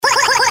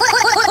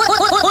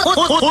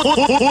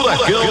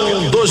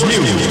Furacão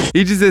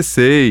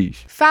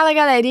 2016. Fala,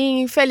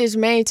 galerinha,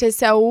 infelizmente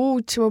esse é o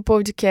último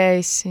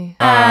podcast.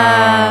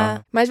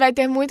 Mas vai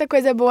ter muita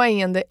coisa boa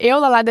ainda. Eu,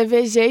 Lala da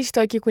VG,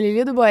 estou aqui com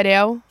Lili do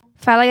Borel.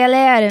 Fala,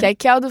 galera.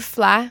 Kekel do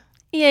Flá.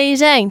 E aí,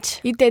 gente?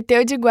 E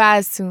Teteu de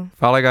Guaço.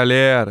 Fala,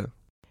 galera.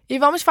 E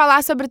vamos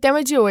falar sobre o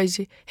tema de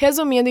hoje.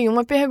 Resumindo em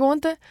uma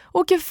pergunta,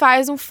 o que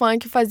faz um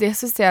funk fazer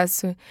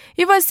sucesso?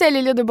 E você,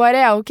 Lili do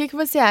Borel, o que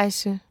você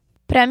acha?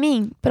 Pra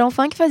mim, pra um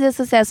funk fazer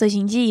sucesso hoje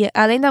em dia,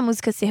 além da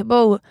música ser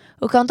boa,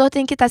 o cantor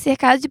tem que estar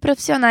cercado de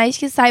profissionais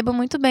que saibam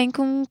muito bem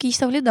com o que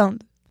estão lidando.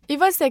 E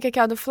você,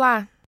 Kekel do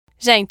Flá?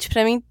 Gente,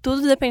 pra mim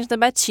tudo depende da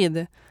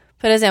batida.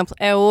 Por exemplo,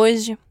 É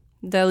Hoje,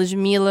 da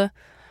Ludmilla,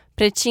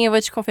 Pretinha,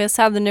 Vou Te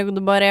Confessar, do Nego do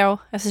Borel.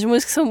 Essas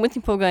músicas são muito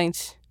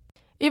empolgantes.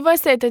 E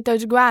você, Teteu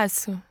de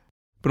Guaço?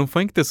 Para um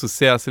funk ter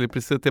sucesso, ele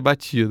precisa ter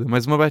batida,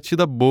 mas uma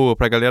batida boa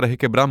pra galera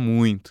requebrar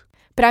muito.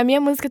 Pra mim,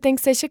 a música tem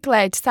que ser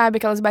chiclete, sabe?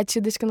 Aquelas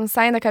batidas que não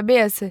saem da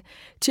cabeça.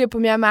 Tipo,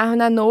 Me Amarro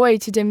na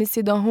Noite, de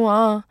MC Dom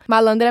Juan,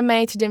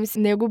 Malandramente, de MC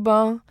Nego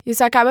Ban.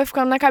 Isso acaba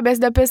ficando na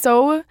cabeça da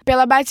pessoa,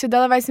 pela batida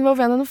ela vai se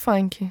envolvendo no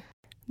funk.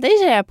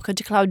 Desde a época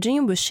de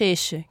Claudinho e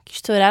Bochecha, que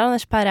estouraram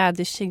nas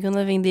paradas chegando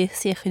a vender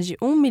cerca de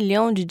 1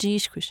 milhão de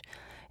discos,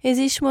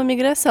 existe uma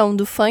migração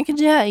do funk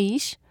de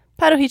raiz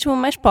para o ritmo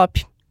mais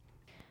pop.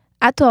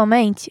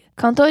 Atualmente,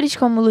 cantores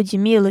como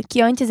Ludmilla,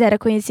 que antes era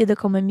conhecida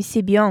como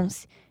MC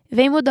Beyoncé,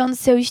 vem mudando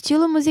seu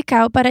estilo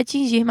musical para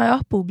atingir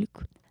maior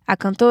público. A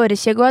cantora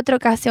chegou a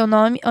trocar seu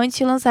nome antes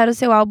de lançar o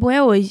seu álbum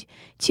É Hoje,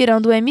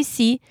 tirando o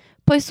MC,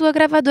 pois sua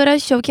gravadora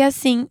achou que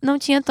assim não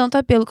tinha tanto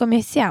apelo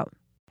comercial.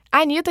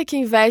 A Anitta, que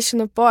investe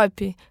no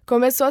pop,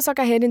 começou sua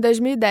carreira em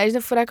 2010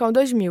 no Furacão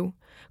 2000.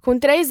 Com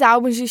 3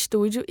 álbuns de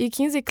estúdio e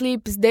 15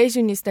 clipes desde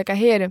o início da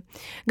carreira,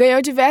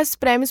 ganhou diversos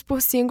prêmios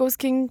por singles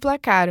que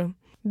emplacaram.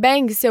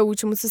 Bang, seu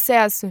último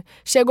sucesso,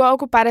 chegou a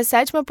ocupar a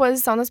 7ª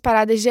posição nas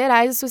paradas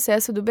gerais de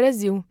sucesso do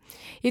Brasil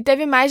e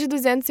teve mais de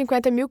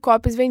 250 mil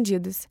cópias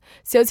vendidas.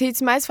 Seus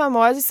hits mais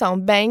famosos são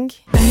Bang,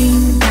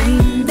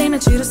 Vem, me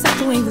tiro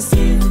certo em você.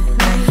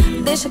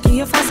 Deixa que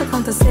eu faça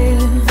acontecer.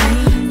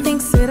 Tem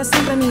que ser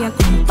assim pra me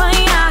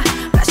acompanhar.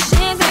 Pra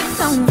chegar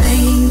então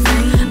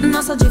vem.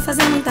 Não sou de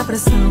fazer muita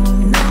pressão,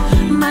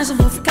 mas eu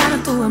vou ficar na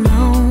tua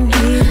mão.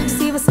 E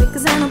se você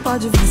quiser não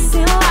pode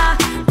vacilar.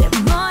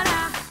 Demora.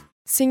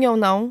 Sim ou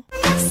Não.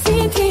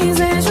 Se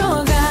quiser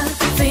jogar,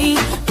 vem.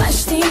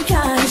 Mas tem que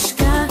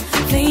arriscar.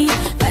 Vem,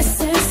 vai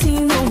ser sim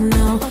ou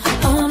não.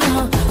 Oh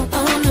não,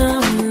 oh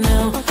não,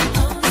 não.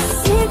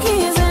 Se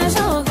quiser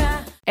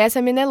jogar.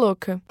 Essa mina é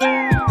louca.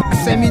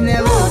 Essa mina é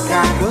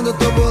louca, quando eu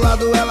tô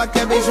bolado ela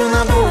quer beijo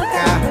na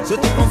boca. Se eu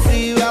tô com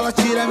frio ela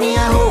tira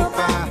minha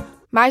roupa.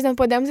 Mas não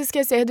podemos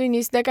esquecer do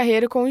início da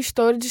carreira com o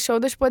estouro de Show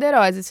das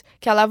Poderosas,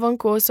 que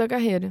alavancou sua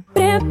carreira.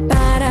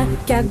 Prepara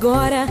que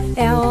agora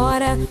é a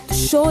hora do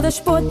show das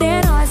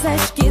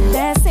poderosas que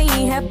descem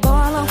e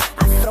rebolam,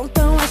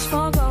 afrontam as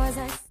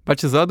fogosas.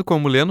 Batizado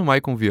como Leno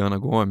Maicon Viana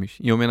Gomes,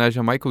 em homenagem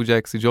a Michael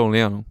Jackson e John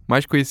Lennon,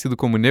 mais conhecido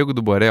como Nego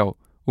do Borel,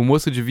 o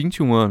moço de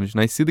 21 anos,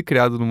 nascido e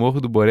criado no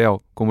Morro do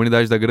Borel,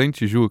 comunidade da Grande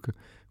Tijuca,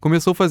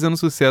 começou fazendo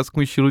sucesso com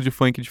um estilo de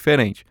funk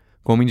diferente,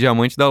 como em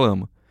Diamante da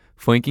Lama,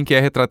 funk em que é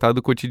retratado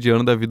o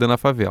cotidiano da vida na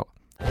favela.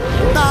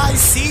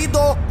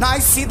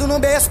 Nascido no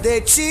berço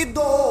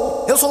detido.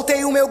 Eu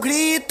soltei o meu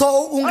grito,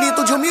 um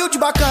grito de humilde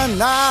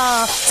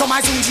bacana. Sou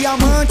mais um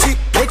diamante,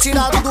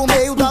 retirado do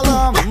meio da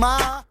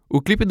lama.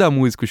 O clipe da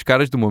música Os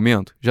Caras do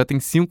Momento já tem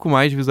 5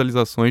 mais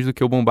visualizações do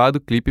que o bombado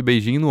clipe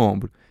Beijinho no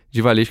Ombro,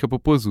 de Valesca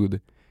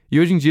Popozuda. E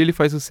hoje em dia ele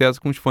faz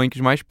sucesso com os funks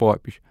mais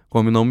pop,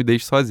 como Não Me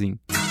Deixe Sozinho.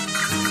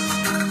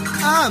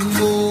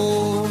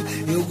 Amor,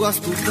 eu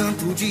gosto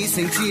tanto de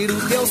sentir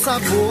o teu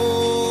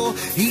sabor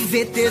e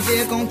ver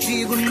TV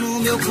contigo no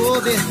meu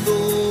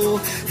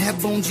cobertor. É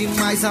bom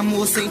demais,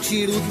 amor,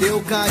 sentir o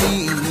teu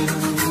carinho,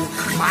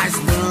 mas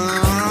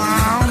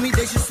não me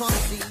deixe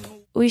sozinho.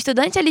 O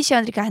estudante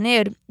Alexandre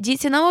Carneiro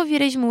disse não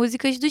ouvir as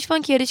músicas dos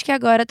funkeiros que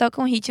agora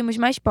tocam ritmos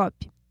mais pop.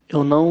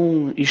 Eu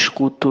não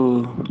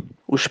escuto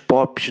os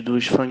pops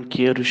dos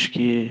funkeiros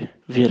que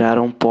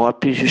viraram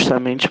pop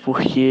justamente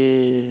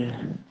porque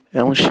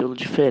é um estilo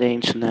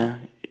diferente, né?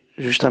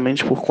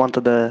 Justamente por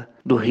conta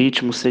do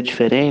ritmo ser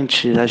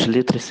diferente, as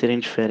letras serem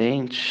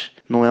diferentes,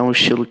 não é um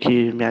estilo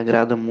que me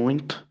agrada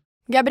muito.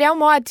 Gabriel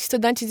Mota,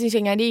 estudante de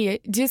engenharia,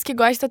 diz que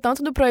gosta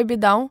tanto do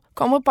proibidão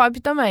como o pop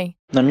também.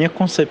 Na minha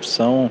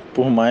concepção,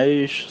 por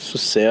mais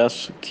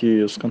sucesso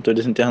que os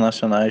cantores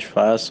internacionais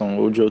façam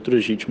ou de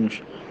outros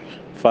ritmos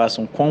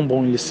façam, quão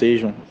bom eles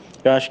sejam,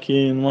 eu acho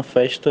que numa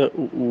festa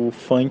o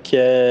funk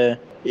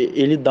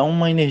ele dá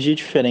uma energia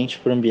diferente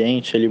pro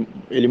ambiente,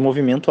 ele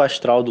movimenta o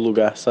astral do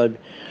lugar, sabe?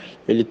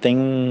 Ele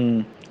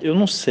tem eu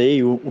não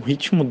sei, o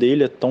ritmo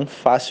dele é tão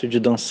fácil de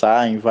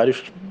dançar,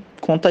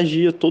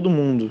 contagia todo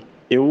mundo.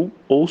 Eu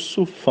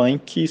ouço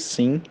funk,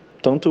 sim,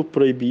 tanto o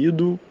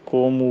proibido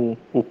como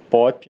o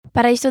pop.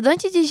 Para a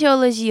estudante de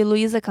geologia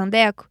Luísa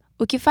Candeco,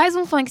 o que faz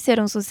um funk ser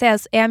um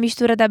sucesso é a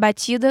mistura da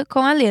batida com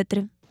a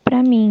letra.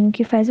 Pra mim, o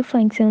que faz o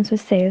funk ser um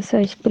sucesso,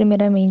 acho que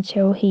primeiramente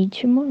é o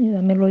ritmo,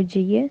 a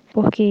melodia,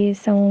 porque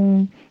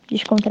são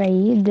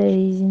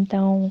descontraídas,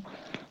 então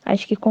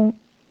acho que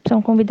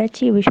são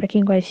convidativos para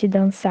quem gosta de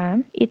dançar.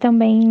 E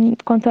também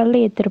quanto à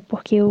letra,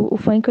 porque o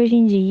funk hoje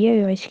em dia,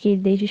 eu acho que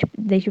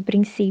desde o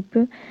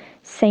princípio,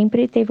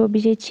 sempre teve o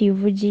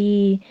objetivo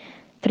de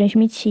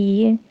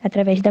transmitir,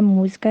 através da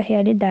música, a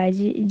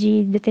realidade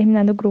de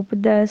determinado grupo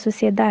da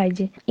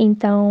sociedade.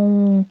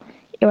 Então,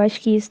 eu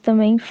acho que isso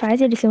também faz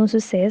ele ser um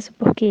sucesso,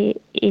 porque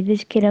ele,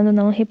 querendo ou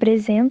não,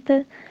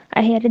 representa a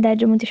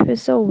realidade de muitas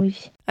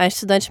pessoas. A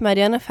estudante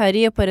Mariana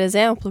Faria, por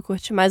exemplo,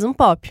 curte mais um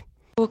pop.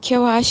 O que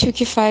eu acho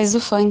que faz o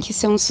funk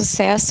ser um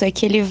sucesso é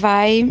que ele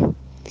vai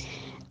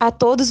a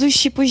todos os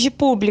tipos de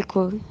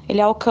público. Ele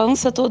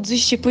alcança todos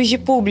os tipos de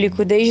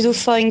público, desde o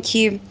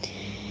funk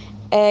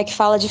que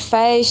fala de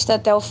festa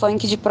até o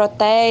funk de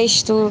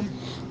protesto,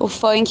 o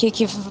funk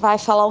que vai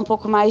falar um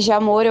pouco mais de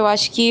amor. Eu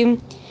acho que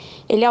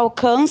ele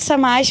alcança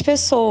mais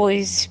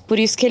pessoas, por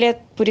isso que ele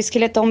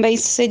é tão bem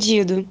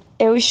sucedido.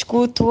 Eu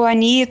escuto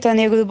Anitta,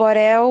 Nego do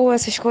Borel,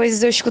 essas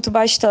coisas eu escuto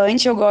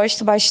bastante, eu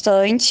gosto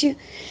bastante,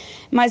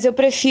 mas eu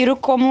prefiro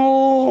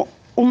como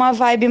uma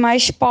vibe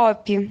mais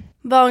pop.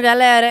 Bom,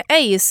 galera,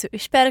 é isso.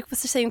 Espero que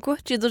vocês tenham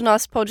curtido os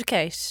nossos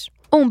podcasts.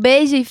 Um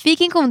beijo e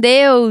fiquem com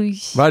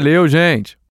Deus! Valeu, gente!